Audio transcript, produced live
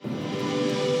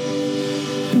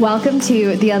Welcome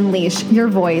to the Unleash Your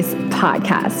Voice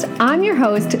podcast. I'm your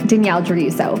host, Danielle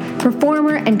Druso,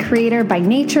 performer and creator by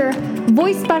nature,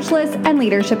 voice specialist, and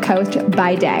leadership coach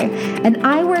by day. And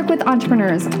I work with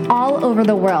entrepreneurs all over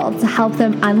the world to help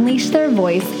them unleash their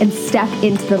voice and step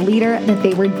into the leader that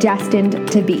they were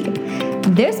destined to be.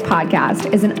 This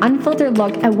podcast is an unfiltered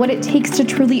look at what it takes to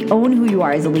truly own who you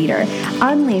are as a leader,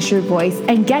 unleash your voice,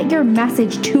 and get your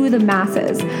message to the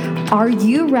masses. Are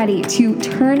you ready to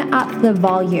turn up the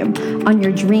volume on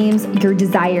your dreams, your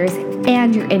desires,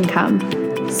 and your income?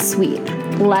 Sweet.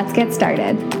 Let's get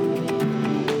started.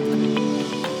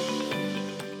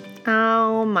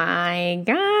 Oh my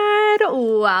God.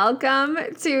 Welcome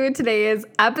to today's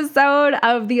episode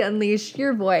of the Unleash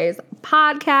Your Voice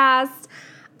podcast.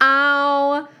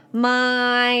 Oh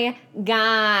my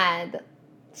God.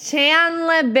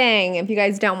 Chandler Bing. If you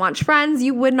guys don't watch Friends,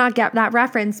 you would not get that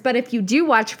reference. But if you do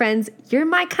watch Friends, you're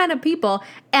my kind of people.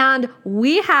 And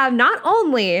we have not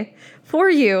only for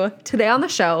you today on the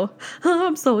show,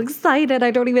 I'm so excited.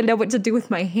 I don't even know what to do with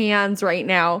my hands right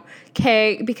now.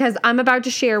 Okay, because I'm about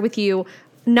to share with you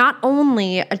not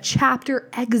only a chapter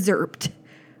excerpt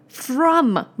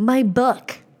from my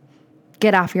book,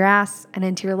 Get Off Your Ass and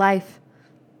Into Your Life.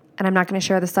 And I'm not going to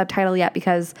share the subtitle yet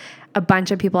because a bunch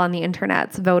of people on the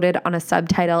internet voted on a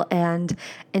subtitle. And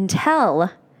until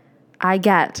I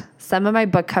get some of my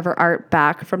book cover art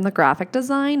back from the graphic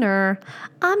designer,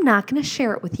 I'm not going to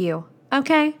share it with you.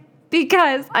 Okay?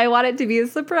 Because I want it to be a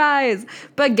surprise.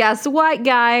 But guess what,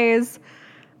 guys?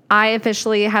 I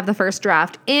officially have the first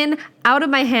draft out of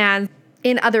my hands,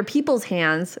 in other people's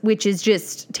hands, which is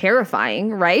just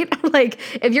terrifying, right? Like,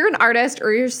 if you're an artist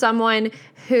or you're someone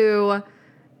who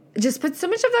just put so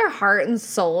much of their heart and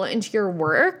soul into your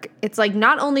work, it's like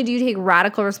not only do you take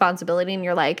radical responsibility and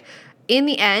you're like, in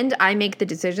the end, I make the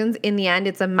decisions. In the end,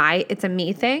 it's a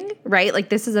me thing, right? Like,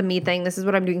 this is a me thing. This is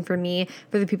what I'm doing for me,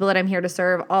 for the people that I'm here to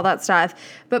serve, all that stuff.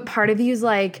 But part of you is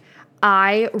like,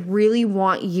 I really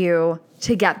want you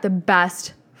to get the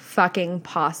best fucking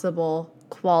possible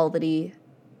quality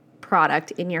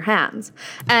product in your hands.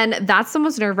 And that's the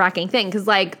most nerve-wracking thing because,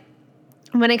 like,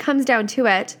 when it comes down to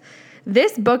it,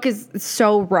 this book is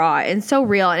so raw and so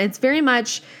real. And it's very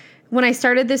much, when I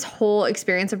started this whole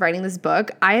experience of writing this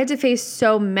book, I had to face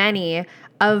so many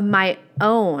of my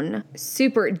own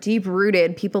super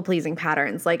deep-rooted people-pleasing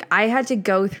patterns. Like, I had to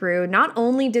go through, not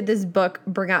only did this book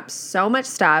bring up so much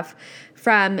stuff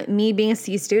from me being a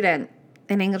C student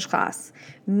in English class,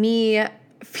 me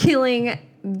feeling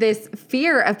this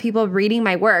fear of people reading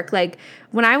my work. Like,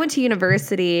 when I went to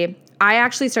university, I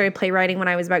actually started playwriting when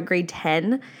I was about grade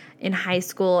 10 in high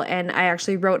school, and I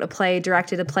actually wrote a play,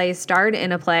 directed a play, starred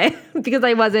in a play because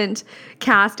I wasn't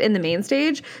cast in the main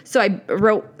stage. So I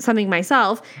wrote something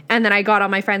myself, and then I got all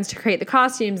my friends to create the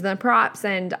costumes and the props,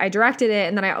 and I directed it,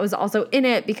 and then I was also in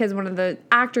it because one of the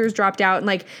actors dropped out, and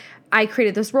like, I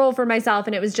created this role for myself,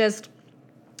 and it was just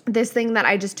this thing that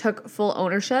I just took full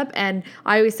ownership. And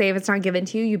I always say, if it's not given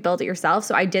to you, you build it yourself.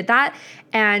 So I did that,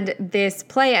 and this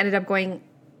play ended up going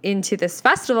into this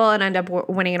festival and ended up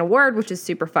winning an award, which is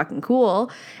super fucking cool.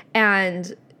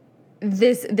 And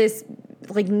this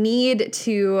like need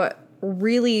to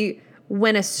really,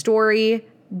 when a story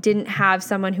didn't have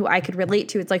someone who I could relate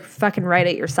to, it's like, fucking write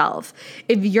it yourself.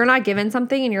 If you're not given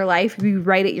something in your life, you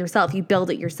write it yourself, you build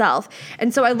it yourself.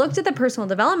 And so I looked at the personal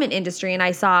development industry and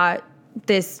I saw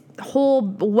this whole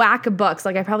whack of books.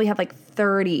 Like, I probably have like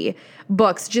 30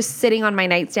 books just sitting on my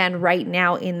nightstand right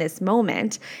now in this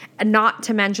moment, and not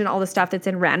to mention all the stuff that's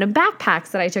in random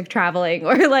backpacks that I took traveling,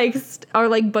 or like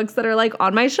books that are like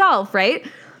on my shelf, right?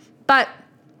 But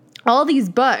all these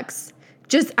books,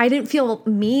 just, I didn't feel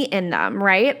me in them,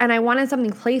 right? And I wanted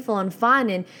something playful and fun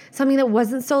and something that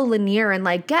wasn't so linear and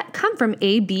like, come from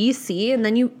A, B, C, and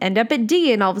then you end up at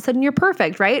D and all of a sudden you're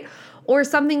perfect, right? Or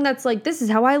something that's like, this is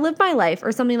how I live my life,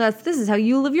 or something that's, this is how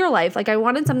you live your life. Like, I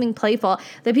wanted something playful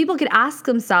that people could ask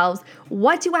themselves,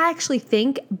 what do I actually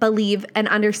think, believe, and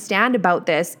understand about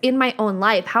this in my own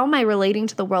life? How am I relating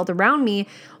to the world around me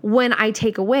when I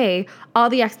take away all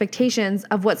the expectations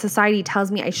of what society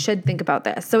tells me I should think about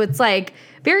this? So it's like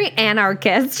very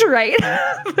anarchist, right?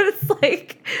 But it's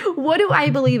like, what do I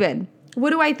believe in?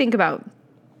 What do I think about?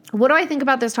 What do I think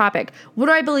about this topic? What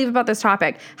do I believe about this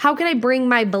topic? How can I bring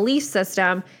my belief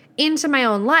system into my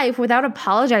own life without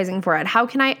apologizing for it? How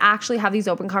can I actually have these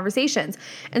open conversations?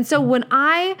 And so when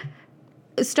I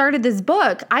started this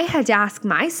book, I had to ask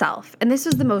myself, and this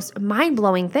was the most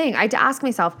mind-blowing thing, I had to ask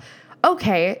myself,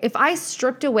 okay, if I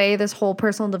stripped away this whole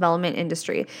personal development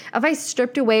industry, if I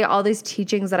stripped away all these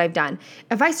teachings that I've done,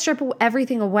 if I strip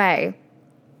everything away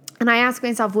and I ask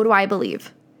myself, what do I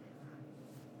believe?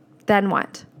 Then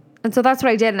what? And so that's what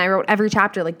I did. And I wrote every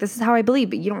chapter, like, this is how I believe,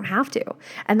 but you don't have to.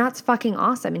 And that's fucking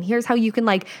awesome. And here's how you can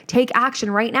like take action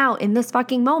right now in this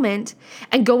fucking moment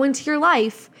and go into your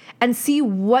life and see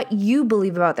what you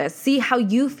believe about this. See how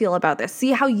you feel about this.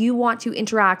 See how you want to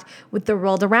interact with the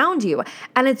world around you.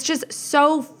 And it's just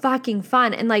so fucking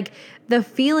fun. And like the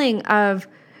feeling of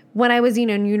when I was,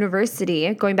 in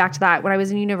university, going back to that, when I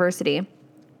was in university,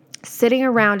 sitting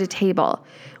around a table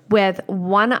with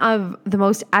one of the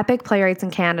most epic playwrights in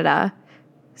Canada,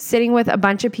 sitting with a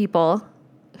bunch of people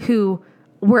who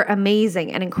were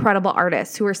amazing and incredible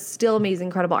artists, who are still amazing,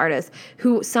 incredible artists,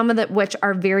 who some of which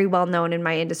are very well known in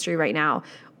my industry right now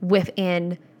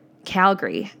within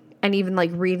Calgary and even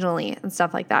like regionally and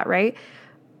stuff like that, right?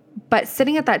 But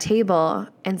sitting at that table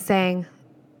and saying,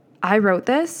 I wrote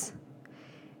this.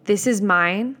 This is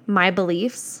mine, my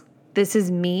beliefs. This is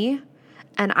me.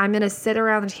 And I'm going to sit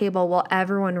around the table while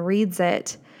everyone reads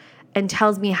it and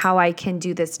tells me how I can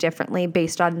do this differently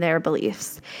based on their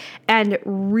beliefs. And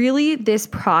really, this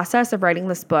process of writing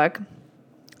this book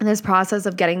and this process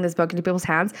of getting this book into people's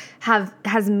hands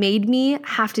has made me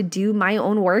have to do my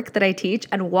own work that I teach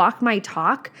and walk my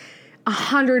talk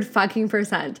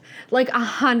 100%, like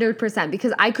 100%,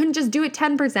 because I couldn't just do it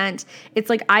 10%. It's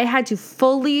like I had to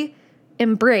fully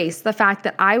embrace the fact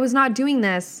that I was not doing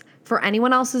this for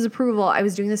anyone else's approval. I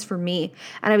was doing this for me.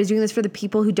 And I was doing this for the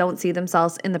people who don't see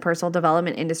themselves in the personal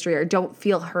development industry or don't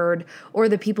feel heard, or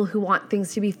the people who want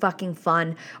things to be fucking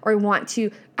fun or want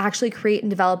to actually create and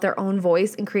develop their own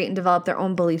voice and create and develop their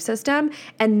own belief system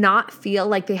and not feel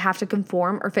like they have to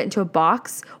conform or fit into a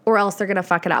box or else they're going to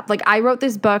fuck it up. Like I wrote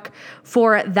this book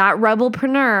for that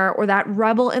rebelpreneur or that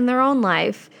rebel in their own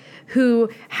life who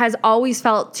has always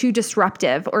felt too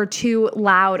disruptive or too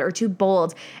loud or too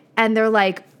bold. And they're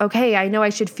like, okay, I know I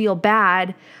should feel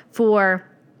bad for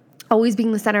always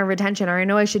being the center of attention, or I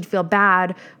know I should feel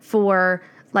bad for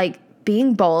like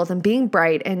being bold and being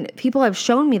bright. And people have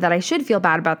shown me that I should feel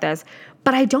bad about this,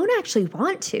 but I don't actually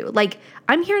want to. Like,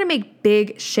 I'm here to make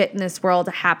big shit in this world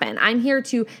happen. I'm here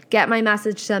to get my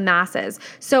message to the masses.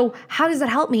 So how does it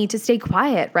help me to stay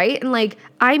quiet, right? And like,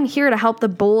 I'm here to help the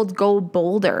bold go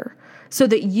bolder so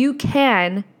that you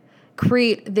can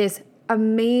create this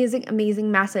amazing,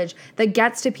 amazing message that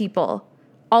gets to people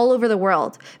all over the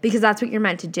world, because that's what you're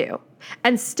meant to do.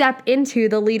 And step into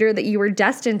the leader that you were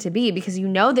destined to be, because you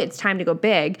know that it's time to go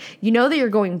big. You know that you're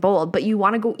going bold, but you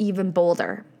want to go even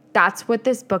bolder. That's what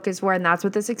this book is for, and that's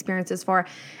what this experience is for.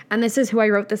 And this is who I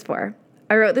wrote this for.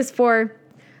 I wrote this for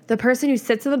the person who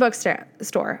sits in the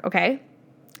bookstore, okay?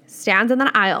 Stands in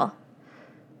the aisle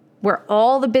where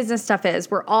all the business stuff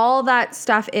is, where all that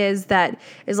stuff is that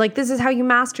is like, this is how you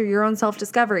master your own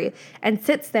self-discovery, and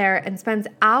sits there and spends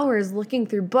hours looking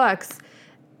through books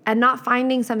and not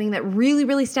finding something that really,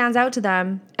 really stands out to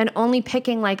them, and only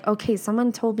picking like, okay,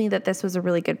 someone told me that this was a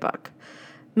really good book.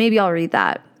 Maybe I'll read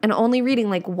that. And only reading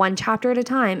like one chapter at a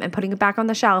time and putting it back on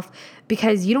the shelf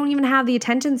because you don't even have the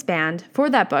attention span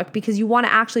for that book, because you want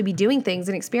to actually be doing things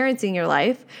and experiencing your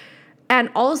life. And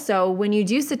also, when you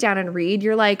do sit down and read,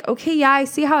 you're like, okay, yeah, I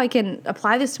see how I can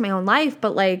apply this to my own life,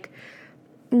 but like,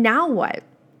 now what?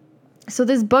 So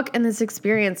this book and this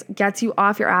experience gets you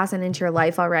off your ass and into your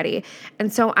life already.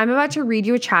 And so I'm about to read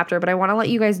you a chapter, but I want to let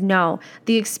you guys know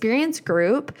the experience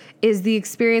group is the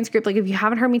experience group. Like, if you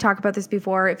haven't heard me talk about this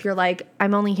before, if you're like,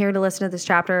 I'm only here to listen to this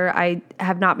chapter, I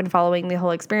have not been following the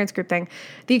whole experience group thing.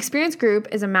 The experience group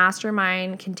is a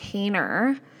mastermind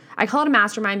container. I call it a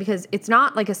mastermind because it's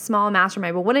not like a small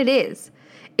mastermind, but what it is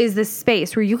this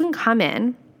space where you can come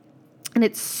in, and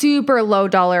it's super low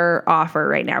dollar offer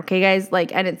right now. Okay, guys,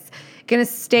 like, and it's going to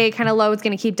stay kind of low. It's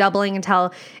going to keep doubling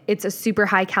until it's a super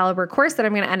high caliber course that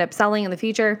I'm going to end up selling in the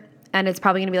future. And it's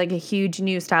probably going to be like a huge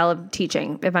new style of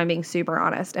teaching, if I'm being super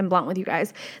honest and blunt with you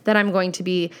guys, that I'm going to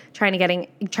be trying to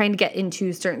get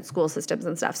into certain school systems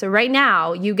and stuff. So right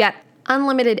now you get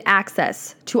unlimited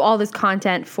access to all this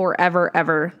content forever,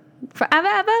 right?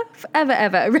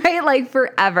 Like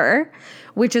forever,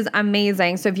 which is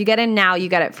amazing. So if you get in now, you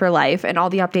get it for life, and all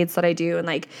the updates that I do, and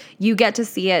like you get to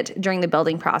see it during the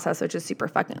building process, which is super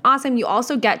fucking awesome. You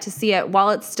also get to see it while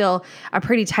it's still a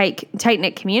pretty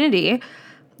tight-knit community.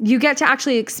 You get to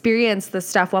actually experience this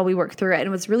stuff while we work through it.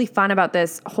 And what's really fun about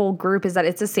this whole group is that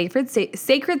it's a sacred,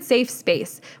 safe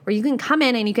space where you can come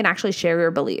in and you can actually share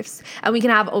your beliefs, and we can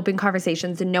have open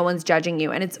conversations and no one's judging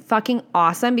you. And it's fucking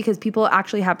awesome because people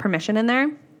actually have permission in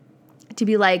there to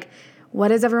be like, what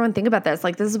does everyone think about this?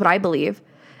 Like, this is what I believe.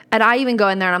 And I even go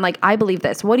in there and I'm like, I believe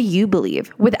this. What do you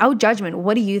believe? Without judgment,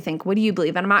 what do you think? What do you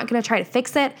believe? And I'm not going to try to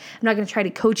fix it. I'm not going to try to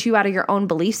coach you out of your own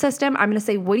belief system. I'm going to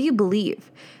say, what do you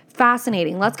believe?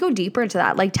 fascinating. Let's go deeper into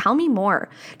that. Like, tell me more.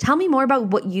 Tell me more about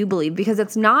what you believe, because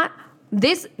it's not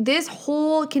this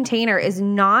whole container is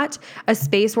not a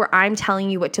space where I'm telling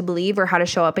you what to believe or how to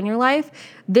show up in your life.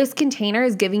 This container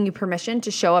is giving you permission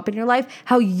to show up in your life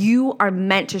how you are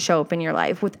meant to show up in your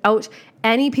life, without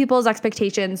any people's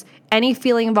expectations, any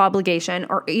feeling of obligation,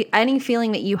 or any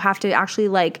feeling that you have to actually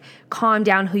like calm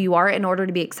down who you are in order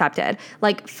to be accepted.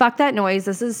 Like, fuck that noise.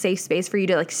 This is a safe space for you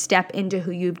to like step into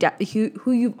who you've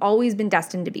always been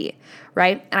destined to be,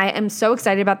 right? And I am so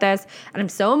excited about this, and I'm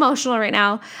so emotional right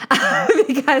now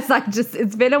because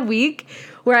it's been a week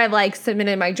where I've like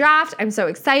submitted my draft. I'm so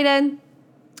excited.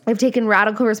 I've taken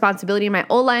radical responsibility in my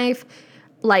old life.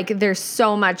 Like, there's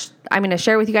so much I'm going to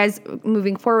share with you guys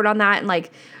moving forward on that, and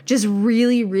like just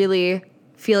really, really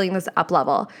feeling this up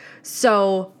level.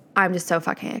 So I'm just so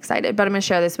fucking excited, but I'm going to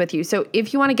share this with you. So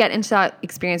if you want to get into that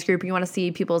experience group, you want to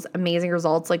see people's amazing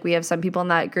results. Like, we have some people in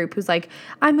that group who's like,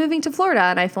 I'm moving to Florida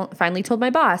and I finally told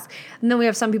my boss. And then we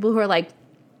have some people who are like,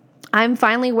 I'm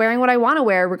finally wearing what I want to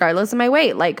wear regardless of my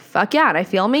weight. Like, fuck yeah, and I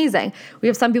feel amazing. We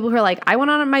have some people who are like, I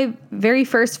went on my very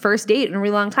first date in a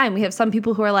really long time. We have some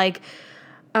people who are like,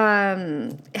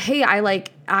 hey, I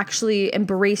like actually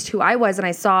embraced who I was, and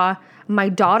I saw my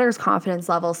daughter's confidence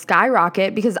level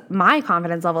skyrocket because my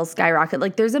confidence level skyrocket.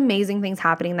 Like, there's amazing things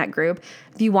happening in that group.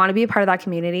 If you want to be a part of that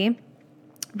community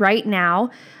right now,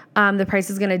 the price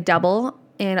is going to double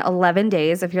in 11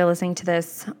 days. If you're listening to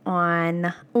this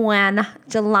on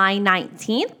July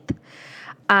 19th,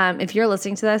 if you're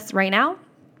listening to this right now,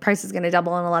 price is going to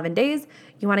double in 11 days.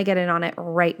 You want to get in on it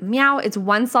right meow. It's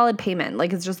one solid payment.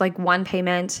 Like, it's just like one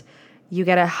payment. You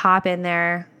get to hop in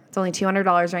there. It's only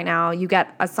 $200 right now. You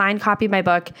get a signed copy of my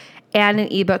book and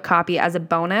an ebook copy as a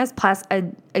bonus, plus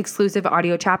an exclusive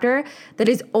audio chapter that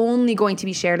is only going to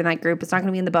be shared in that group. It's not going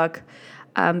to be in the book,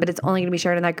 but it's only going to be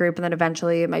shared in that group. And then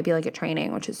eventually it might be like a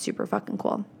training, which is super fucking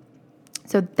cool.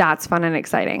 So that's fun and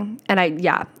exciting. And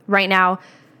right now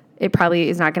it probably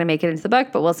is not going to make it into the book,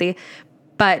 but we'll see.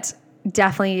 But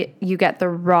definitely you get the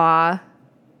raw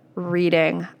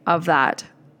reading of that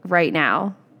right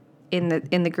now in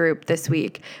the group this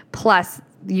week. Plus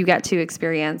you get to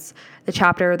experience the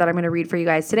chapter that I'm going to read for you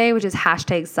guys today, which is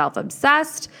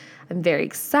 #selfobsessed. I'm very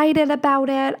excited about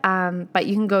it. But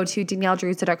you can go to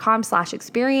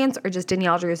danielledrewisser.com/experience or just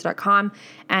danielledrewisser.com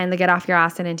and the Get Off Your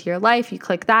Ass and Into Your Life. You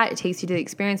click that, it takes you to the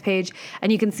experience page,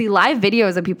 and you can see live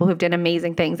videos of people who've done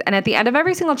amazing things. And at the end of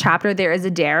every single chapter, there is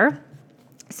a dare.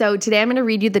 So today I'm going to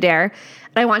read you the dare,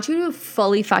 and I want you to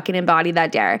fully fucking embody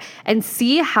that dare and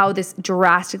see how this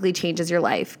drastically changes your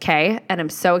life, okay? And I'm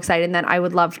so excited, and then I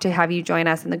would love to have you join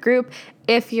us in the group.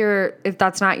 If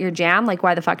that's not your jam, like,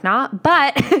 why the fuck not?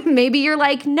 But maybe you're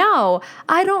like, no,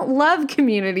 I don't love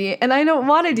community and I don't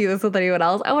want to do this with anyone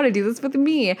else. I want to do this with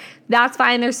me. That's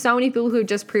fine. There's so many people who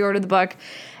just pre-ordered the book.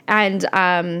 And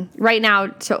right now,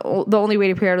 the only way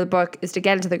to pre-order the book is to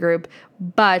get into the group.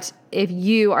 But if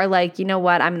you are like, you know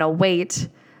what, I'm going to wait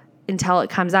until it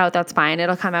comes out, that's fine.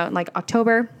 It'll come out in like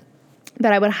October.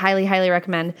 But I would highly, highly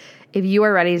recommend, if you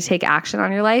are ready to take action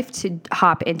on your life, to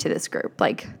hop into this group.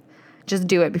 Like, just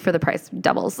do it before the price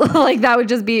doubles. Like, that would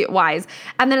just be wise.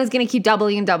 And then it's going to keep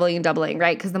doubling and doubling and doubling,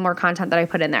 right? Because the more content that I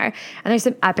put in there. And there's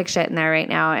some epic shit in there right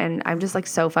now. And I'm just like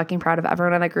so fucking proud of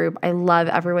everyone in that group. I love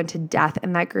everyone to death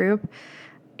in that group.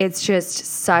 It's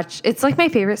just it's like my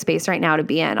favorite space right now to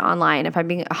be in online, if I'm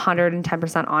being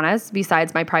 110% honest,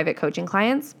 besides my private coaching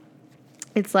clients.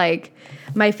 It's like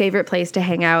my favorite place to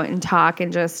hang out and talk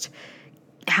and just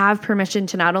have permission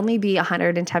to not only be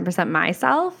 110%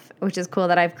 myself, which is cool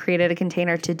that I've created a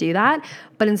container to do that,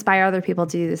 but inspire other people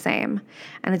to do the same.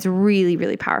 And it's really,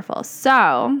 really powerful.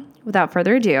 So without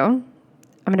further ado, I'm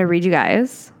going to read you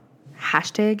guys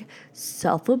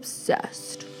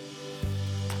 #selfobsessed.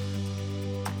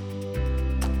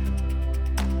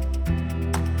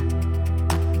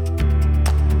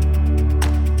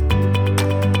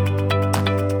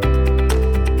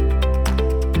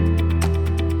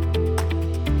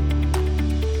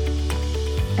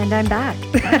 And I'm back.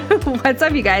 What's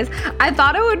up, you guys? I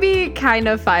thought it would be kind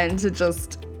of fun to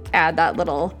just add that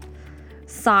little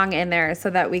song in there so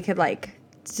that we could like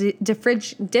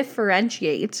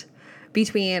differentiate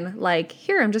between like,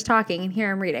 here I'm just talking and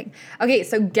here I'm reading. Okay,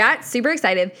 so get super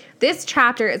excited. This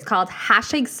chapter is called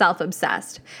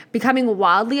 #selfobsessed, becoming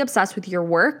wildly obsessed with your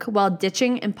work while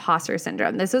ditching imposter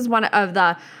syndrome. This is one of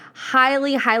the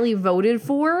highly, highly voted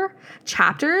for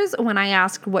chapters. When I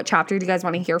asked what chapter do you guys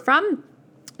want to hear from,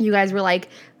 you guys were like,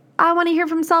 I want to hear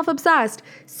from Self-Obsessed.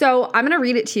 So I'm going to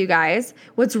read it to you guys.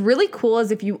 What's really cool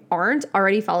is if you aren't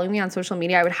already following me on social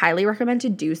media, I would highly recommend to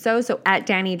do so. So at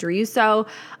Danny Druso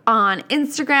on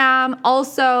Instagram,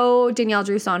 also Danielle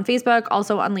Druso on Facebook,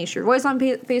 also Unleash Your Voice on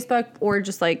Facebook, or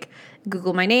just like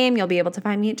Google my name. You'll be able to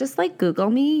find me. Just like Google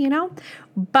me,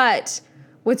 But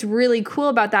what's really cool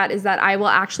about that is that I will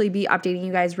actually be updating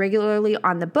you guys regularly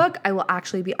on the book. I will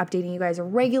actually be updating you guys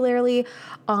regularly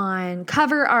on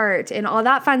cover art and all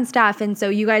that fun stuff. And so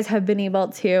you guys have been able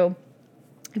to,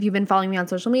 if you've been following me on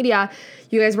social media,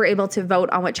 you guys were able to vote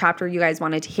on what chapter you guys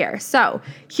wanted to hear. So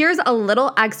here's a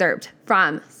little excerpt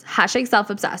from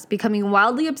 #Self-Obsessed, Becoming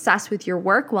Wildly Obsessed with Your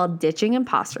Work While Ditching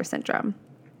Imposter Syndrome.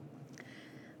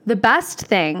 The best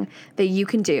thing that you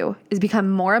can do is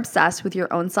become more obsessed with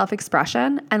your own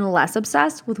self-expression and less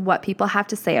obsessed with what people have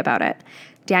to say about it.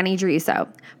 Danny Druso,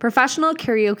 professional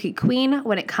karaoke queen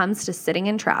when it comes to sitting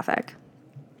in traffic.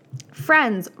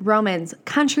 Friends, Romans,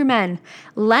 countrymen,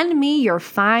 lend me your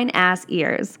fine ass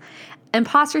ears.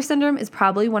 Imposter syndrome is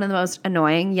probably one of the most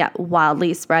annoying yet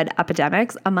wildly spread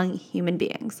epidemics among human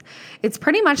beings. It's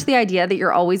pretty much the idea that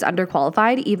you're always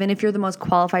underqualified, even if you're the most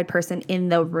qualified person in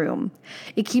the room.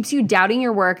 It keeps you doubting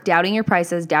your work, doubting your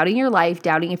prices, doubting your life,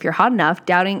 doubting if you're hot enough,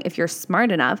 doubting if you're smart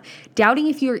enough, doubting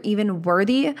if you're even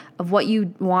worthy of what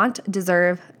you want,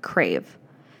 deserve, crave.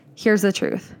 Here's the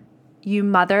truth. You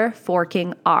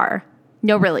motherforking are.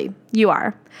 No, really, you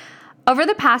are. Over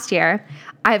the past year,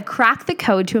 I have cracked the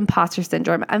code to imposter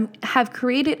syndrome and have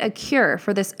created a cure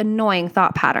for this annoying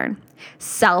thought pattern.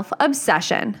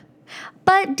 Self-obsession.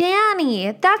 But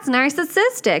Danny, that's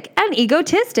narcissistic and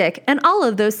egotistic and all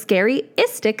of those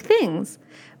scary-istic things.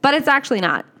 But it's actually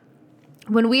not.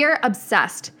 When we are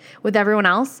obsessed with everyone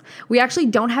else, we actually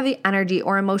don't have the energy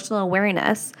or emotional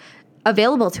awareness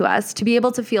available to us to be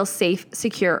able to feel safe,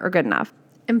 secure, or good enough.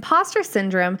 Imposter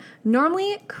syndrome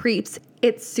normally creeps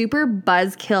its super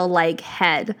buzzkill-like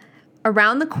head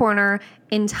around the corner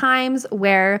in times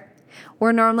where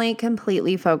we're normally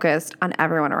completely focused on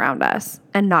everyone around us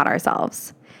and not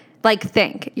ourselves. Like,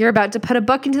 think, you're about to put a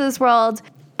book into this world,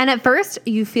 and at first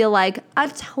you feel like a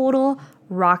total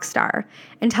rock star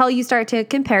until you start to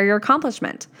compare your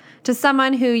accomplishment to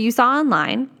someone who you saw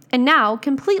online and now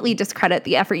completely discredit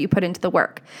the effort you put into the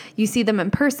work. You see them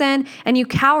in person and you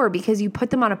cower because you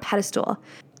put them on a pedestal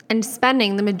and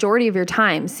spending the majority of your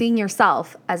time seeing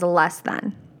yourself as less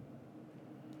than.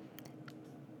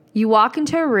 You walk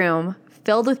into a room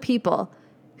filled with people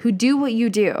who do what you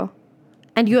do,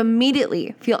 and you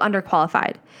immediately feel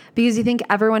underqualified because you think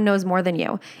everyone knows more than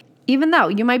you, even though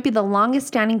you might be the longest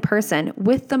standing person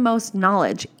with the most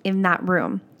knowledge in that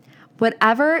room,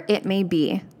 whatever it may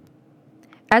be.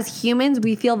 As humans,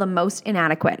 we feel the most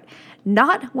inadequate,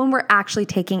 not when we're actually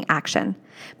taking action,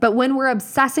 but when we're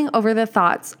obsessing over the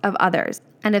thoughts of others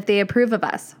and if they approve of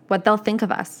us, what they'll think of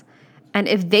us, and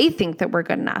if they think that we're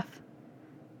good enough.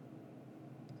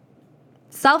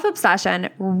 Self-obsession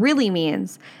really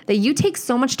means that you take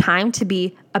so much time to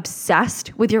be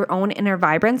obsessed with your own inner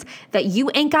vibrance that you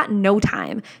ain't got no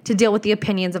time to deal with the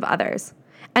opinions of others.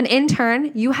 And in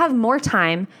turn, you have more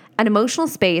time and emotional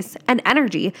space and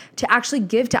energy to actually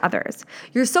give to others.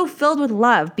 You're so filled with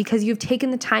love because you've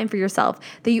taken the time for yourself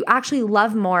that you actually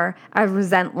love more and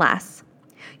resent less.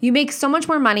 You make so much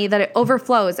more money that it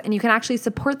overflows and you can actually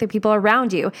support the people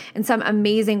around you in some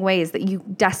amazing ways that you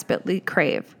desperately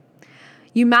crave.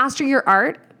 You master your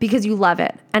art because you love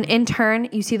it, and in turn,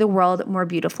 you see the world more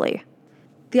beautifully.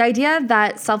 The idea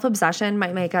that self-obsession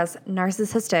might make us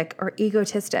narcissistic or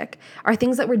egotistic are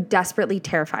things that we're desperately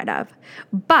terrified of.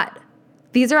 But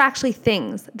these are actually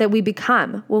things that we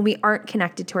become when we aren't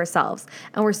connected to ourselves,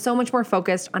 and we're so much more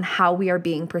focused on how we are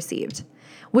being perceived.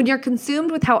 When you're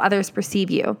consumed with how others perceive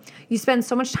you, you spend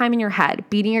so much time in your head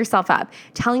beating yourself up,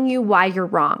 telling you why you're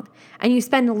wrong, and you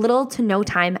spend little to no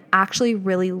time actually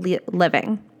really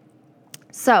living.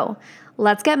 So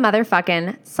let's get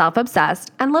motherfucking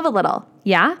self-obsessed and live a little,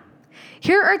 yeah?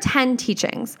 Here are 10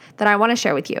 teachings that I want to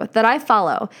share with you that I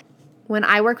follow when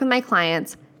I work with my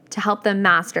clients to help them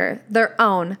master their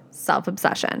own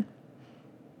self-obsession.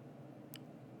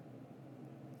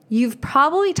 You've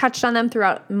probably touched on them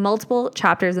throughout multiple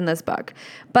chapters in this book,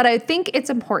 but I think it's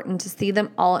important to see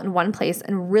them all in one place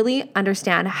and really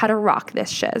understand how to rock this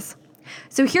shiz.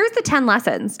 So here's the 10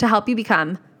 lessons to help you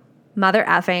become mother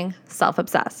effing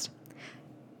self-obsessed.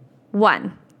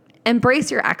 1, embrace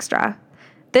your extra.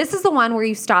 This is the one where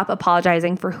you stop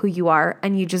apologizing for who you are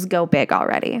and you just go big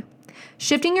already.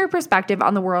 Shifting your perspective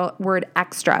on the word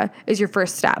extra is your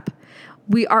first step.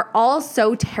 We are all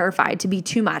so terrified to be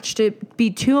too much, to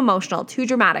be too emotional, too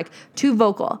dramatic, too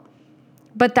vocal.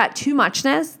 But that too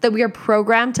muchness that we are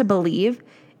programmed to believe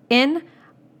in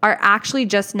are actually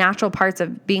just natural parts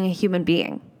of being a human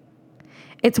being.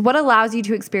 It's what allows you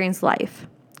to experience life.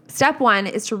 Step 1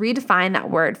 is to redefine that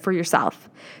word for yourself.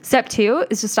 Step 2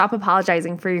 is to stop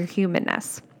apologizing for your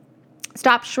humanness.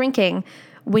 Stop shrinking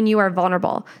when you are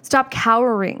vulnerable. Stop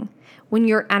cowering when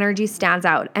your energy stands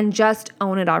out, and just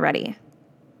own it already.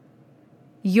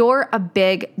 You're a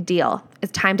big deal.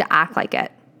 It's time to act like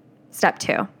it. Step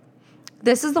 2.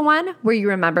 This is the one where you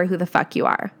remember who the fuck you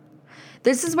are.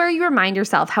 This is where you remind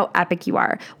yourself how epic you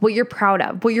are, what you're proud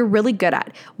of, what you're really good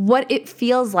at, what it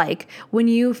feels like when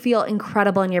you feel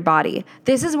incredible in your body.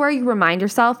 This is where you remind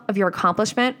yourself of your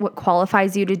accomplishment, what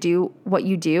qualifies you to do what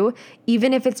you do,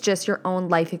 even if it's just your own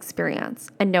life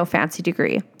experience and no fancy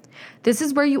degree. This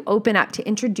is where you open up to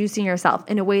introducing yourself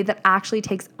in a way that actually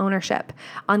takes ownership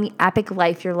on the epic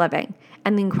life you're living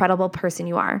and the incredible person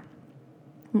you are.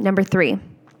 Number 3.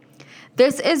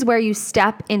 This is where you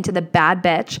step into the bad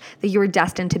bitch that you were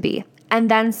destined to be, and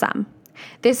then some.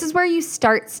 This is where you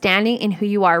start standing in who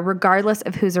you are regardless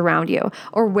of who's around you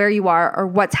or where you are or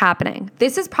what's happening.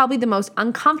 This is probably the most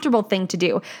uncomfortable thing to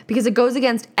do because it goes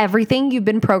against everything you've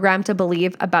been programmed to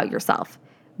believe about yourself.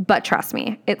 But trust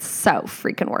me, it's so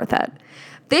freaking worth it.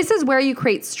 This is where you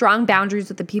create strong boundaries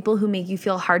with the people who make you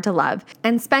feel hard to love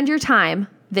and spend your time,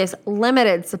 this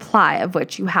limited supply of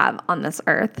which you have on this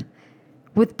earth,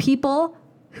 with people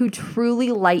who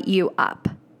truly light you up.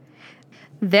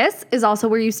 This is also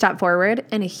where you step forward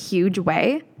in a huge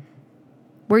way,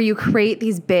 where you create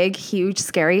these big, huge,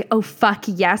 scary, oh fuck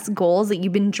yes goals that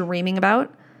you've been dreaming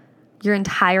about your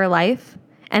entire life,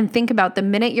 and think about the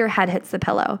minute your head hits the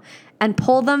pillow and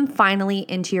pull them finally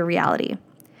into your reality.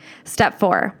 Step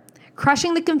 4,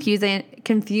 crushing the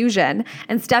confusion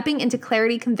and stepping into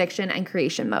clarity, conviction, and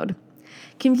creation mode.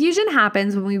 Confusion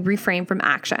happens when we refrain from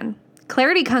action.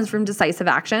 Clarity comes from decisive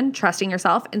action, trusting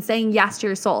yourself, and saying yes to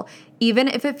your soul, even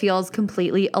if it feels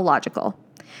completely illogical.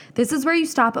 This is where you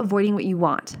stop avoiding what you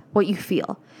want, what you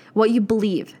feel, what you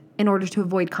believe in order to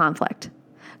avoid conflict.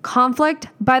 Conflict,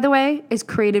 by the way, is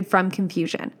created from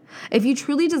confusion. If you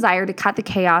truly desire to cut the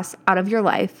chaos out of your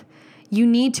life, you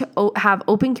need to have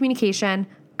open communication,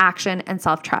 action, and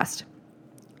self-trust.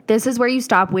 This is where you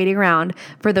stop waiting around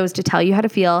for those to tell you how to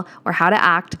feel or how to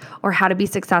act or how to be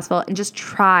successful, and just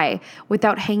try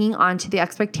without hanging on to the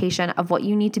expectation of what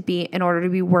you need to be in order to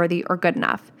be worthy or good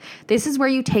enough. This is where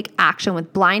you take action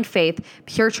with blind faith,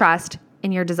 pure trust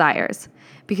in your desires,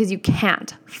 because you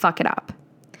can't fuck it up.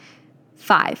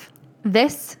 5.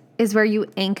 This is where you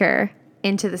anchor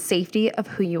into the safety of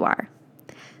who you are.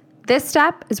 This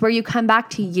step is where you come back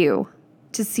to you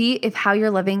to see if how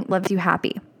you're living leaves you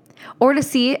happy. Or to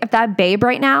see if that babe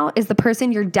right now is the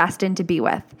person you're destined to be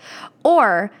with.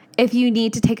 Or if you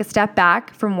need to take a step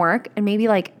back from work and maybe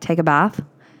take a bath.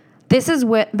 This is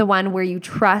the one where you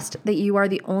trust that you are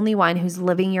the only one who's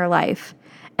living your life,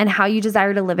 and how you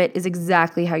desire to live it is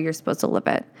exactly how you're supposed to live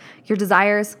it. Your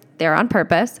desires, they're on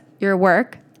purpose. Your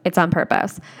work, it's on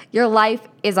purpose. Your life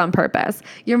is on purpose.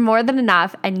 You're more than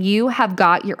enough, and you have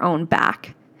got your own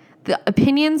back. The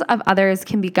opinions of others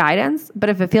can be guidance, but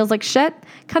if it feels like shit,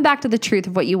 come back to the truth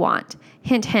of what you want.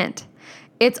 Hint, hint.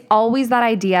 It's always that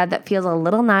idea that feels a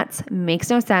little nuts, makes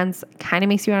no sense, kind of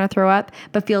makes you want to throw up,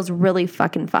 but feels really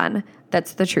fucking fun.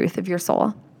 That's the truth of your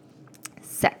soul.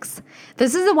 6.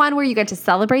 This is the one where you get to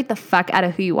celebrate the fuck out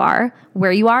of who you are,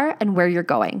 where you are, and where you're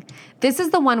going. This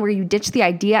is the one where you ditch the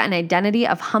idea and identity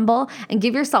of humble and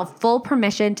give yourself full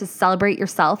permission to celebrate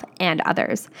yourself and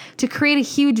others, to create a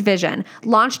huge vision,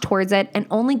 launch towards it, and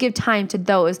only give time to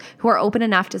those who are open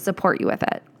enough to support you with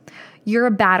it. You're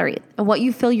a battery, and what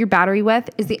you fill your battery with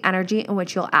is the energy in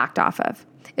which you'll act off of.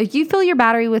 If you fill your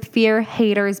battery with fear,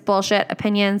 haters, bullshit,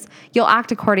 opinions, you'll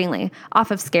act accordingly,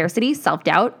 off of scarcity,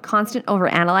 self-doubt, constant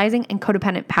overanalyzing, and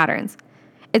codependent patterns.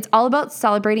 It's all about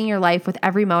celebrating your life with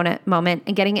every moment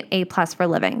and getting an A+ for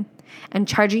living, and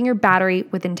charging your battery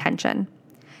with intention.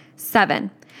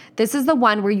 7. This is the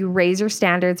one where you raise your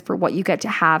standards for what you get to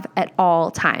have at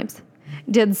all times.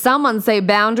 Did someone say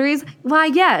boundaries? Why,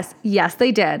 yes. Yes,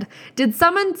 they did. Did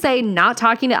someone say not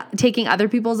taking other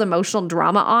people's emotional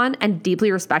drama on and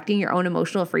deeply respecting your own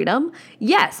emotional freedom?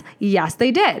 Yes. Yes,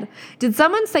 they did. Did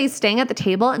someone say staying at the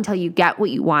table until you get what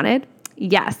you wanted?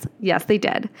 Yes. Yes, they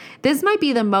did. This might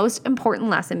be the most important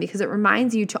lesson because it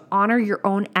reminds you to honor your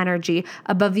own energy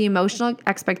above the emotional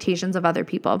expectations of other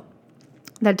people.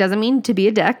 That doesn't mean to be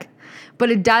a dick,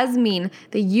 but it does mean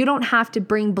that you don't have to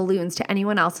bring balloons to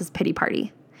anyone else's pity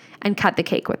party and cut the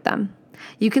cake with them.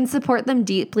 You can support them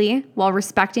deeply while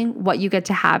respecting what you get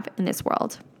to have in this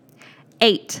world.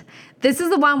 8. This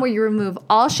is the one where you remove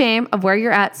all shame of where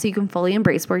you're at so you can fully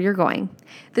embrace where you're going.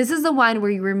 This is the one where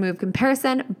you remove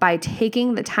comparison by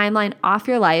taking the timeline off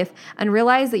your life and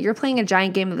realize that you're playing a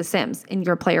giant game of The Sims and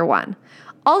you're player 1.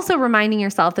 Also reminding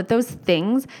yourself that those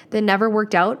things that never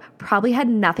worked out probably had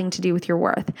nothing to do with your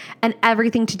worth and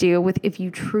everything to do with if you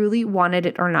truly wanted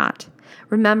it or not.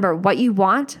 Remember what you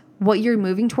want, what you're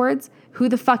moving towards, who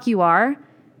the fuck you are,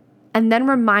 and then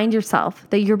remind yourself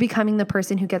that you're becoming the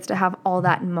person who gets to have all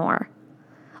that and more.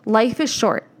 Life is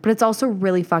short, but it's also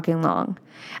really fucking long.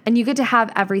 And you get to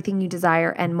have everything you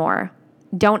desire and more.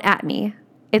 Don't at me.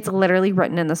 It's literally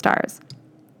written in the stars.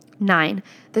 9.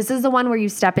 This is the one where you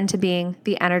step into being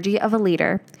the energy of a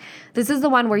leader. This is the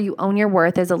one where you own your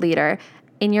worth as a leader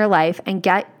in your life and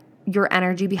get your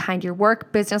energy behind your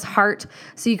work, business, heart,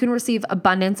 so you can receive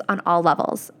abundance on all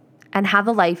levels and have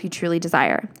the life you truly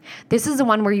desire. This is the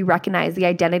one where you recognize the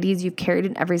identities you've carried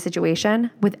in every situation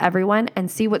with everyone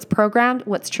and see what's programmed,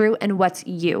 what's true, and what's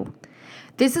you.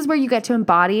 This is where you get to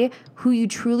embody who you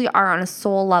truly are on a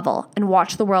soul level and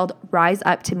watch the world rise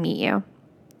up to meet you.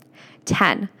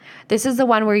 10. This is the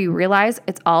one where you realize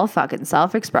it's all fucking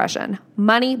self-expression.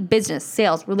 Money, business,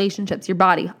 sales, relationships, your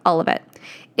body, all of it.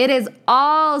 It is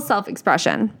all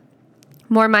self-expression.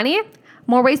 More money,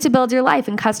 more ways to build your life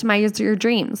and customize your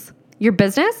dreams. Your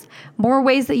business, more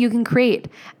ways that you can create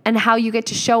and how you get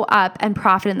to show up and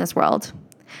profit in this world.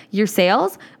 Your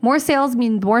sales, more sales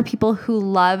mean more people who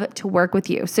love to work with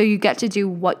you. So you get to do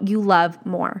what you love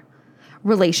more.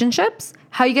 Relationships,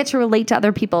 how you get to relate to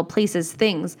other people, places,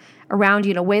 things around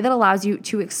you in a way that allows you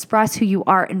to express who you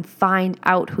are and find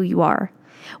out who you are.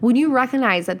 When you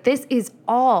recognize that this is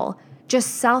all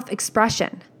just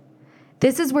self-expression,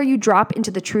 this is where you drop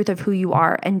into the truth of who you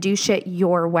are and do shit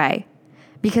your way.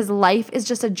 Because life is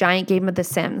just a giant game of The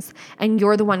Sims, and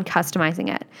you're the one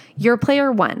customizing it. You're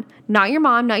player 1, not your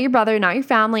mom, not your brother, not your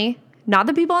family, not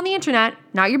the people on the internet,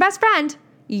 not your best friend.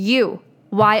 You,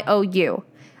 Y-O-U.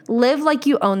 Live like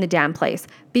you own the damn place,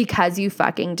 because you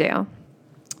fucking do.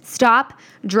 Stop,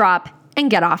 drop,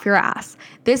 and get off your ass.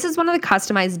 This is one of the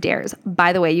customized dares.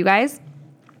 By the way, you guys,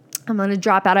 I'm going to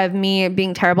drop out of me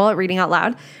being terrible at reading out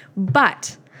loud,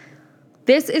 but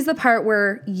this is the part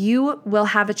where you will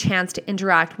have a chance to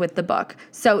interact with the book.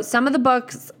 So some of the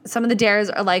books, some of the dares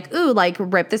are like, ooh, like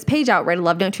rip this page out, write a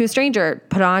love note to a stranger,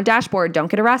 put it on a dashboard, don't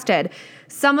get arrested.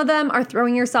 Some of them are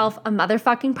throwing yourself a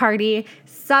motherfucking party.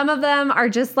 Some of them are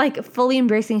just like fully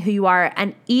embracing who you are.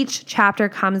 And each chapter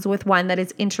comes with one that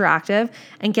is interactive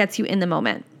and gets you in the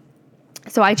moment.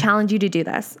 So I challenge you to do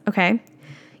this, okay?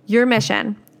 Your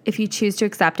mission, if you choose to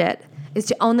accept it, is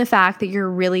to own the fact that you're a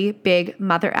really big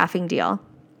mother effing deal.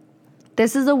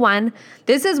 This is one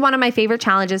of my favorite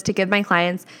challenges to give my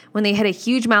clients when they hit a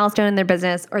huge milestone in their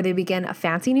business or they begin a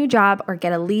fancy new job or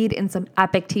get a lead in some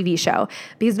epic TV show.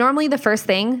 Because normally the first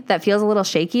thing that feels a little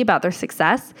shaky about their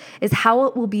success is how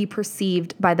it will be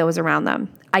perceived by those around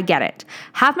them. I get it.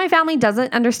 Half my family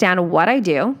doesn't understand what I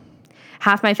do.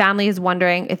 Half my family is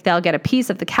wondering if they'll get a piece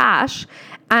of the cash.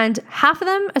 And half of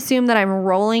them assume that I'm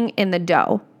rolling in the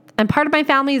dough. And part of my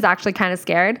family is actually kind of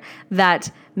scared that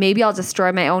maybe I'll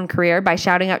destroy my own career by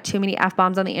shouting out too many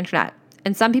F-bombs on the internet.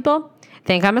 And some people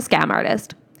think I'm a scam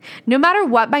artist. No matter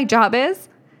what my job is,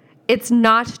 it's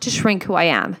not to shrink who I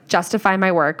am, justify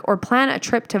my work, or plan a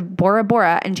trip to Bora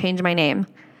Bora and change my name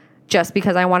just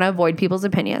because I want to avoid people's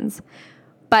opinions.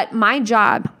 But my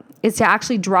job is to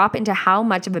actually drop into how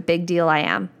much of a big deal I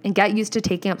am and get used to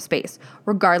taking up space,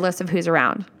 regardless of who's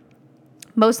around.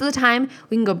 Most of the time,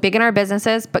 we can go big in our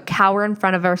businesses, but cower in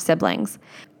front of our siblings.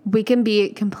 We can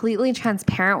be completely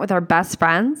transparent with our best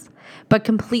friends, but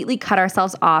completely cut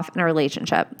ourselves off in a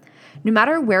relationship. No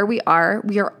matter where we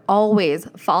are always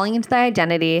falling into the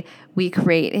identity we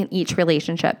create in each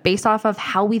relationship based off of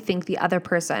how we think the other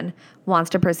person wants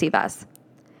to perceive us.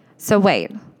 So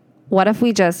wait, what if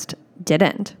we just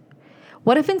didn't?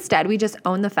 What if instead we just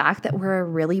own the fact that we're a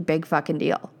really big fucking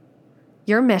deal?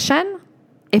 Your mission,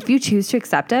 if you choose to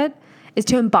accept it, is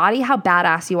to embody how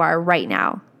badass you are right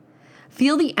now.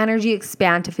 Feel the energy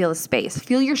expand to feel the space.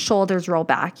 Feel your shoulders roll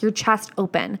back, your chest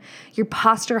open, your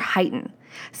posture heighten.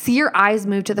 See your eyes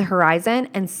move to the horizon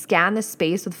and scan the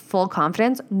space with full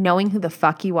confidence, knowing who the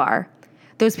fuck you are.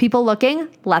 Those people looking,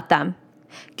 let them.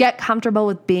 Get comfortable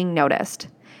with being noticed.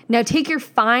 Now take your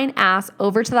fine ass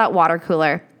over to that water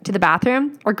cooler, to the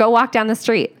bathroom, or go walk down the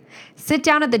street. Sit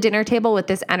down at the dinner table with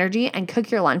this energy and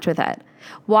cook your lunch with it.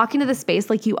 Walk into the space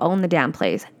like you own the damn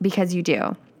place, because you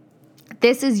do.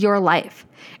 This is your life.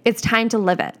 It's time to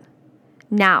live it.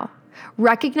 Now,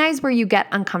 recognize where you get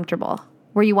uncomfortable,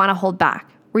 where you want to hold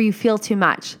back, where you feel too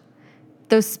much.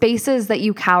 Those spaces that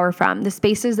you cower from, the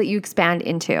spaces that you expand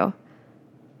into.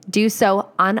 Do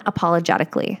so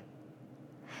unapologetically.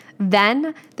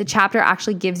 Then the chapter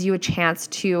actually gives you a chance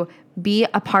to be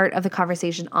a part of the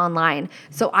conversation online.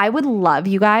 So I would love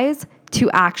you guys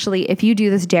to actually, if you do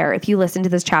this dare, if you listen to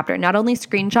this chapter, not only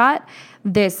screenshot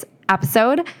this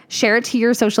episode, share it to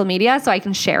your social media so I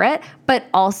can share it, but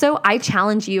also I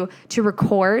challenge you to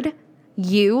record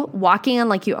you walking on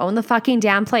like you own the fucking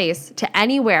damn place to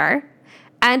anywhere.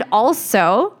 And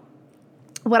also,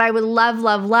 what I would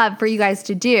love for you guys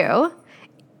to do,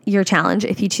 your challenge,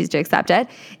 if you choose to accept it,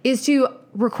 is to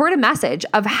record a message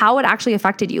of how it actually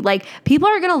affected you. Like, people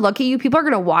are going to look at you, people are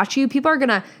going to watch you, people are going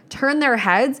to turn their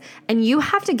heads, and you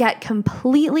have to get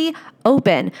completely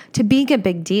open to being a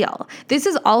big deal. This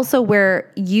is also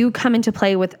where you come into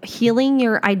play with healing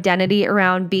your identity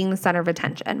around being the center of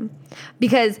attention.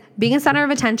 Because being a center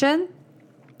of attention,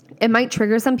 it might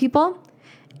trigger some people,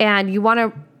 and you want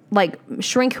to like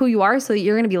shrink who you are so that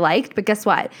you're going to be liked. But guess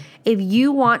what? If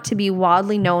you want to be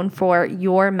wildly known for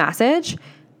your message,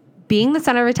 being the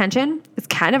center of attention is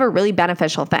kind of a really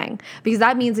beneficial thing, because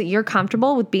that means that you're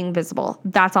comfortable with being visible.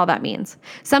 That's all that means.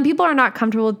 Some people are not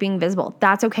comfortable with being visible.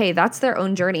 That's okay. That's their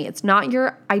own journey. It's not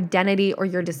your identity or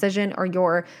your decision, or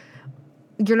you're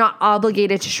not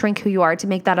obligated to shrink who you are to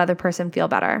make that other person feel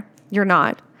better. You're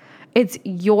not. It's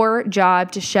your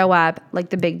job to show up like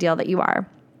the big deal that you are.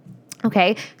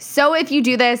 Okay, so if you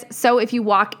do this, so if you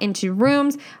walk into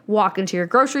rooms, walk into your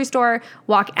grocery store,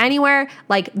 walk anywhere,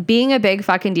 like being a big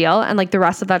fucking deal, and like the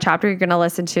rest of that chapter you're going to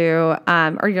listen to,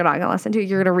 or you're not going to listen to,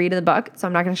 you're going to read in the book, so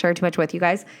I'm not going to share too much with you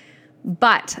guys.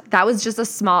 But that was just a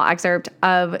small excerpt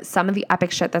of some of the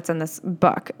epic shit that's in this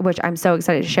book, which I'm so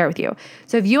excited to share with you.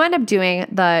 So if you end up doing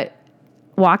the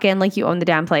walk in like you own the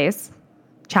damn place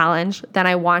challenge, then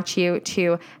I want you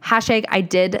to hashtag I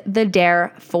did the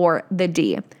dare for the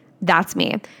D. That's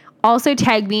me. Also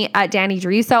tag me at Danny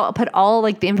Drew. I'll put all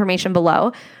like the information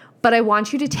below, but I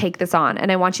want you to take this on,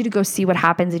 and I want you to go see what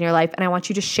happens in your life, and I want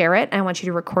you to share it, and I want you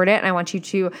to record it, and I want you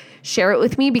to share it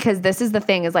with me, because this is the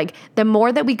thing, is like the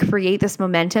more that we create this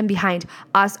momentum behind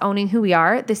us owning who we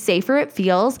are, the safer it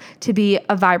feels to be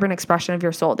a vibrant expression of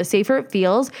your soul. The safer it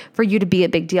feels for you to be a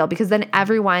big deal, because then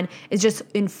everyone is just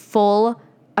in full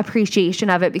appreciation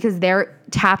of it, because they're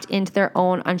tapped into their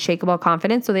own unshakable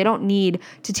confidence. So they don't need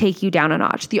to take you down a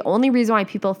notch. The only reason why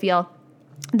people feel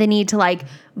the need to like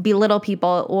belittle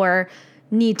people or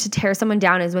need to tear someone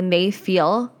down is when they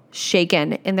feel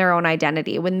shaken in their own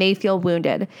identity, when they feel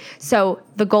wounded. So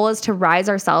the goal is to rise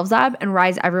ourselves up and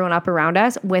rise everyone up around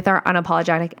us with our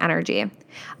unapologetic energy.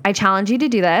 I challenge you to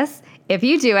do this. If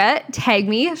you do it, tag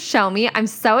me, show me. I'm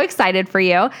so excited for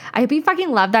you. I hope you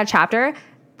fucking love that chapter.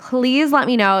 Please let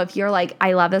me know if you're like,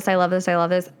 I love this, I love this, I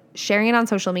love this. Sharing it on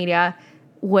social media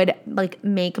would like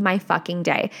make my fucking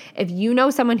day. If you know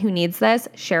someone who needs this,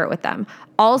 share it with them.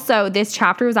 Also, this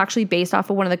chapter was actually based off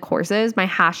of one of the courses, my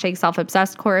hashtag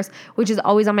self-obsessed course, which is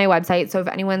always on my website. So if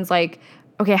anyone's like,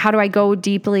 okay, how do I go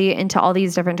deeply into all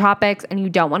these different topics, and you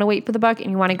don't want to wait for the book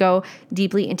and you want to go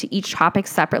deeply into each topic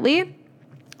separately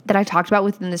that I talked about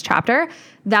within this chapter,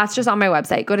 that's just on my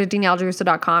website. Go to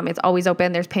daniellejerusa.com. It's always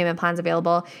open. There's payment plans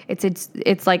available.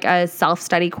 It's like a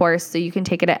self-study course, so you can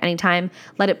take it at any time.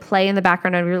 Let it play in the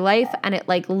background of your life, and it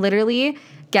like literally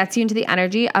gets you into the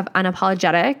energy of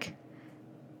unapologetic,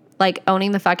 like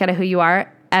owning the fuck out of who you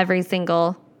are. Every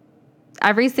single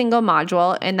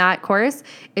module in that course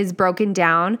is broken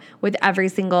down with every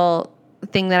single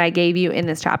thing that I gave you in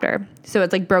this chapter. So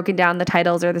it's like broken down. The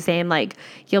titles are the same. Like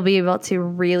you'll be able to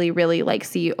really, really like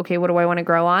see, okay, what do I want to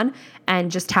grow on? And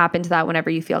just tap into that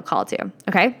whenever you feel called to.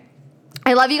 Okay.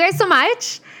 I love you guys so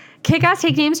much. Kick ass,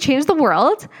 take names, change the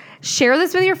world. Share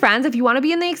this with your friends. If you want to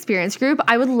be in the experience group,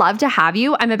 I would love to have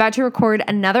you. I'm about to record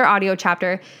another audio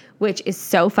chapter, which is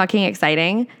so fucking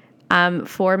exciting.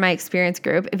 For my experience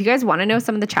group. If you guys want to know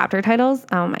some of the chapter titles,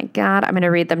 oh my God, I'm going to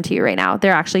read them to you right now.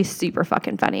 They're actually super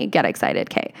fucking funny. Get excited.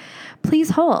 Okay. Please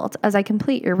hold as I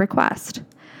complete your request.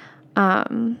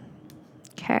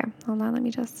 Okay. Hold on. Let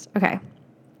me just, okay.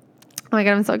 Oh my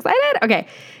God, I'm so excited. Okay.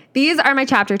 These are my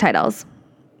chapter titles.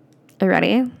 Are you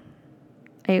ready?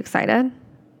 Are you excited?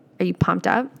 Are you pumped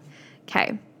up?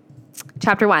 Okay.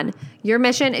 Chapter 1, your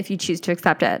mission if you choose to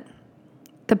accept it.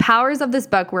 The powers of this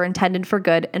book were intended for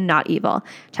good and not evil.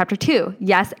 Chapter 2,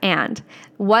 yes and.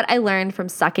 What I learned from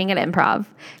sucking at improv.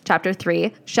 Chapter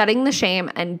 3, shedding the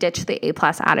shame and ditch the A+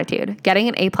 attitude. Getting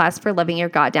an A+ for living your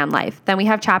goddamn life. Then we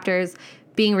have chapters,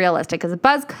 being realistic as a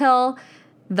buzzkill,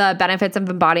 the benefits of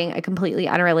embodying a completely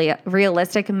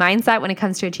unrealistic mindset when it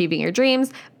comes to achieving your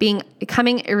dreams,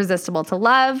 becoming irresistible to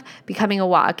love, becoming a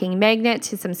walking magnet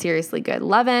to some seriously good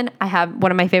lovin'. I have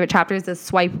one of my favorite chapters is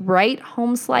Swipe Right,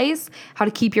 Home Slice, how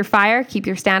to keep your fire, keep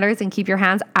your standards, and keep your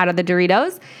hands out of the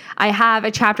Doritos. I have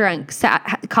a chapter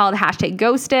called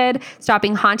 #Ghosted,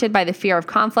 stopping haunted by the fear of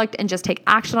conflict and just take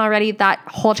action already. That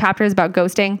whole chapter is about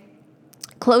ghosting.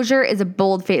 Closure is a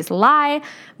bold-faced lie.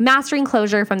 Mastering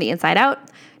closure from the inside out.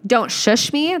 Don't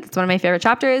Shush Me. That's one of my favorite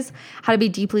chapters. How to be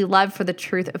deeply loved for the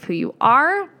truth of who you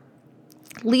are.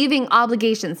 Leaving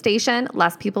obligation station.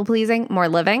 Less people-pleasing, more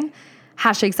living.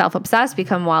 #Self-Obsessed.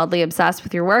 Become wildly obsessed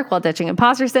with your work while ditching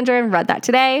imposter syndrome. Read that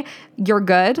today. You're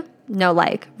good. No,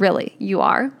 really, you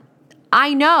are.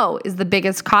 I Know is the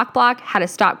biggest cock block. How to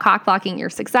stop cock blocking your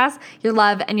success, your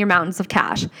love, and your mountains of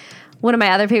cash. One of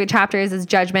my other favorite chapters is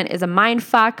Judgment is a Mind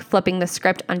Fuck, flipping the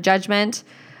script on judgment.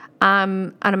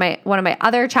 One of my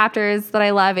other chapters that I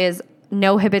love is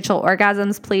No Habitual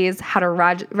Orgasms, Please, how to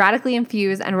radically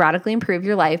infuse and radically improve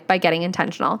your life by getting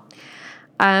intentional.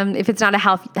 If it's not a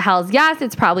hell's yes,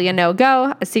 it's probably a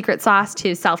no-go, a secret sauce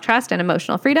to self-trust and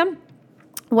emotional freedom.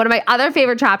 One of my other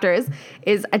favorite chapters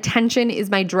is Attention is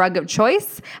My Drug of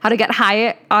Choice, how to get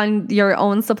high on your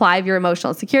own supply of your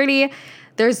emotional security.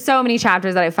 There's so many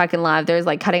chapters that I fucking love. There's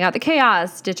like Cutting Out the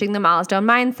Chaos, Ditching the Milestone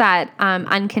Mindset,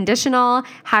 Unconditional,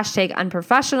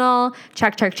 #Unprofessional,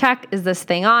 Check, Is This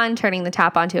Thing On, Turning the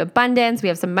Tap Onto Abundance. We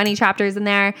have some money chapters in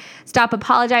there. Stop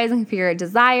apologizing for your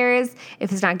desires.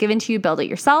 If it's not given to you, build it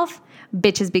yourself.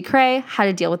 Bitches Be Cray, how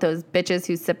to deal with those bitches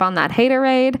who sip on that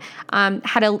haterade.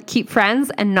 How to keep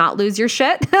friends and not lose your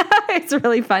shit. It's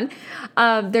really fun.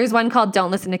 There's one called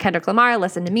Don't Listen to Kendrick Lamar,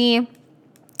 Listen to Me.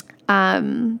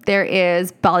 There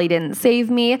is Bali Didn't Save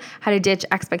Me, how to ditch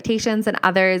expectations of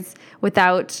others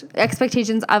without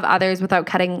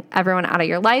cutting everyone out of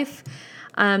your life.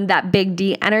 That Big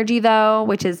D energy though,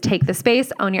 which is take the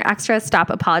space, own your extras, stop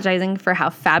apologizing for how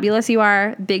fabulous you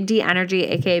are. Big D energy,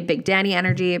 aka Big Danny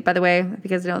energy, by the way, if you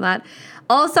guys know that.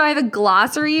 Also, I have a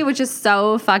glossary, which is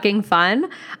so fucking fun.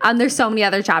 There's so many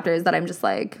other chapters that I'm just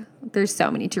like, there's so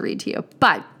many to read to you,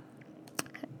 but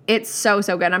it's so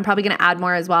good. I'm probably going to add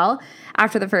more as well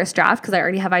after the first draft because I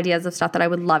already have ideas of stuff that I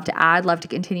would love to add, love to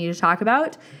continue to talk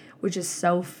about, which is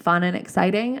so fun and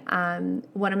exciting.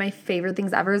 One of my favorite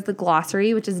things ever is the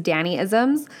glossary, which is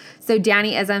Danny-isms. So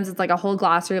Danny-isms, it's like a whole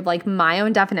glossary of like my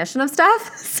own definition of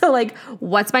stuff. So like,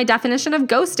 what's my definition of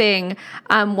ghosting?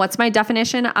 What's my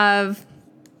definition of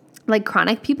like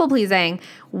chronic people pleasing?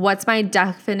 What's my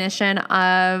definition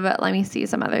of, let me see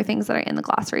some other things that are in the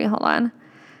glossary. Hold on.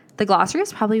 The glossary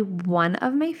is probably one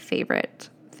of my favorite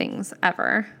things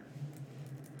ever.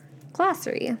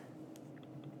 Glossary.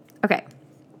 Okay.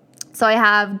 So I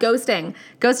have ghosting.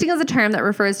 Ghosting is a term that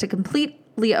refers to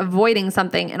completely avoiding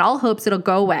something in all hopes it'll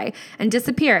go away and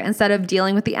disappear instead of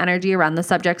dealing with the energy around the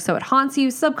subject so it haunts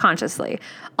you subconsciously.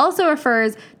 Also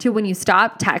refers to when you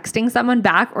stop texting someone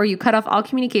back or you cut off all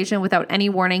communication without any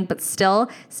warning but still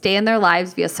stay in their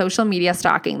lives via social media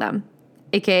stalking them,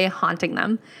 aka haunting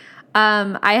them.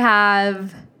 I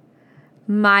have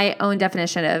my own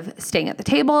definition of staying at the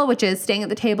table, which is staying at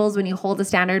the table is when you hold a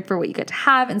standard for what you get to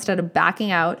have instead of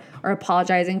backing out or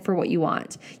apologizing for what you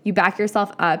want. You back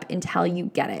yourself up until you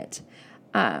get it.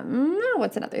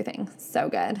 What's another thing? So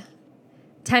good.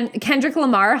 Kendrick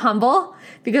Lamar, Humble,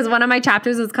 because one of my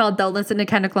chapters is called Don't Listen to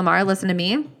Kendrick Lamar, Listen to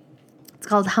Me. It's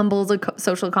called Humble's a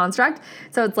Social Construct.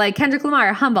 So it's like Kendrick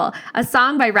Lamar, Humble, a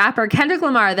song by rapper Kendrick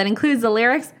Lamar that includes the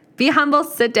lyrics, be humble,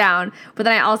 sit down. But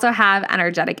then I also have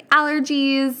energetic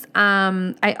allergies.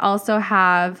 I also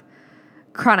have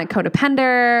chronic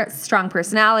codependent, strong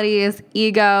personalities,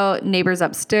 ego, neighbors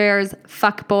upstairs,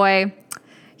 fuckboy.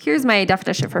 Here's my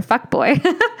definition for fuckboy.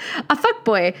 A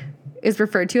fuckboy is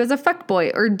referred to as a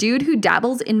fuckboy or dude who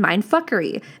dabbles in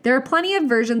mindfuckery. There are plenty of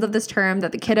versions of this term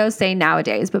that the kiddos say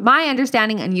nowadays, but my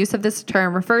understanding and use of this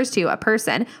term refers to a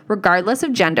person, regardless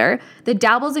of gender, that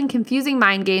dabbles in confusing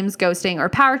mind games, ghosting, or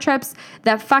power trips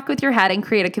that fuck with your head and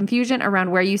create a confusion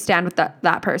around where you stand with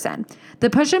that person.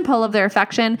 The push and pull of their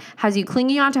affection has you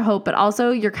clinging on to hope, but also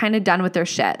you're kind of done with their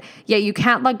shit. Yet you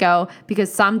can't let go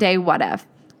because someday what if?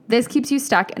 This keeps you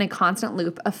stuck in a constant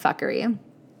loop of fuckery.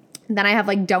 Then I have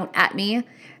like Don't At Me.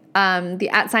 The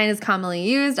 @ is commonly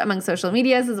used among social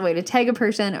medias as a way to tag a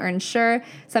person or ensure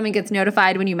someone gets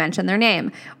notified when you mention their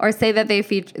name, or say that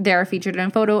they're featured in a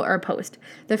photo or a post.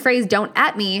 The phrase "don't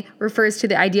 @ me" refers to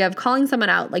the idea of calling someone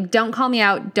out, like "don't call me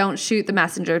out, don't shoot the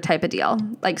messenger" type of deal.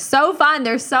 Like, so fun.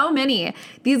 There's so many.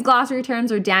 These glossary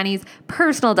terms are Danny's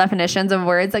personal definitions of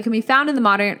words that can be found in the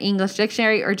Modern English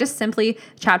Dictionary or just simply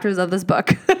chapters of this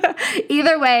book.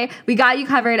 Either way, we got you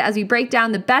covered as we break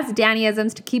down the best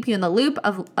Dannyisms to keep you in the loop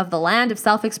of the land of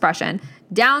self-expression.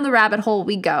 Down the rabbit hole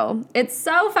we go. It's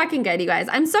so fucking good, you guys.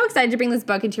 I'm so excited to bring this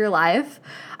book into your life.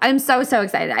 I'm so, so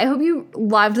excited. I hope you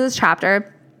loved this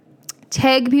chapter.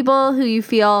 Tag people who you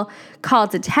feel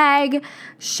called to tag.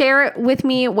 Share it with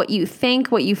me what you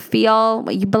think, what you feel,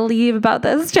 what you believe about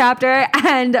this chapter,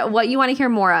 and what you want to hear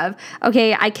more of.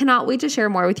 Okay, I cannot wait to share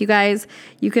more with you guys.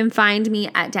 You can find me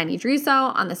at Danny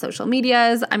Druso on the social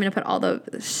medias. I'm going to put all the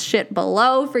shit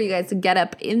below for you guys to get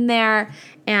up in there,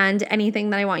 and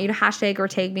anything that I want you to hashtag or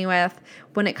tag me with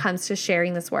when it comes to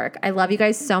sharing this work. I love you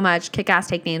guys so much. Kick ass,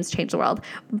 take names, change the world.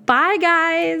 Bye,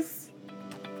 guys.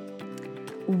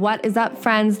 What is up,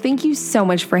 friends? Thank you so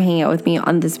much for hanging out with me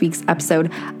on this week's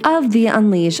episode of the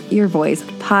Unleash Your Voice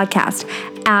podcast.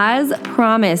 As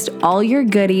promised, all your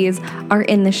goodies are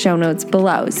in the show notes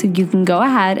below, so you can go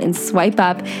ahead and swipe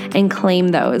up and claim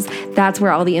those. That's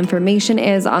where all the information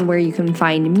is on where you can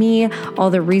find me, all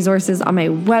the resources on my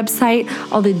website,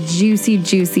 all the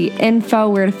juicy info,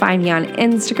 where to find me on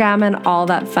Instagram, and all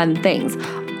that fun things.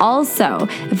 Also,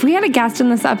 if we had a guest in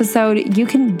this episode, you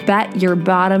can bet your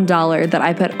bottom dollar that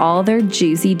I put all their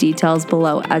juicy details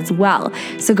below as well.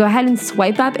 So go ahead and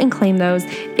swipe up and claim those.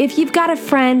 If you've got a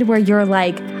friend where you're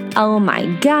like, oh my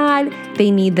God, they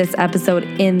need this episode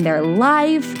in their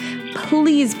life,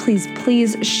 please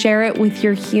share it with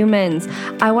your humans.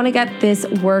 I want to get this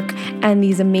work and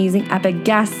these amazing epic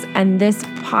guests and this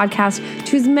podcast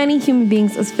to as many human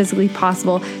beings as physically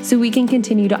possible so we can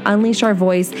continue to unleash our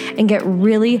voice and get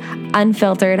really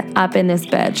unfiltered up in this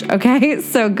bitch, okay?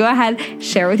 So go ahead,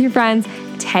 share with your friends,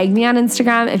 tag me on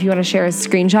Instagram if you want to share a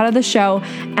screenshot of the show.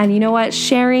 And you know what?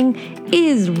 Sharing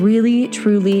is really,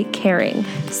 truly caring.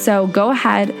 So go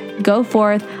ahead, go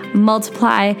forth,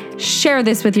 multiply, share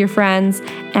this with your friends,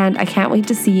 and I can't wait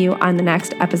to see you on the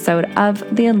next episode of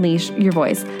the Unleash Your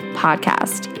Voice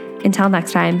podcast. Until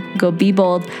next time, go be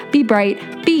bold, be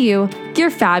bright, be you. You're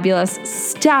fabulous.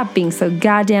 Stop being so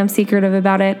goddamn secretive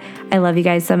about it. I love you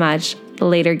guys so much.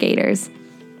 Later, Gators.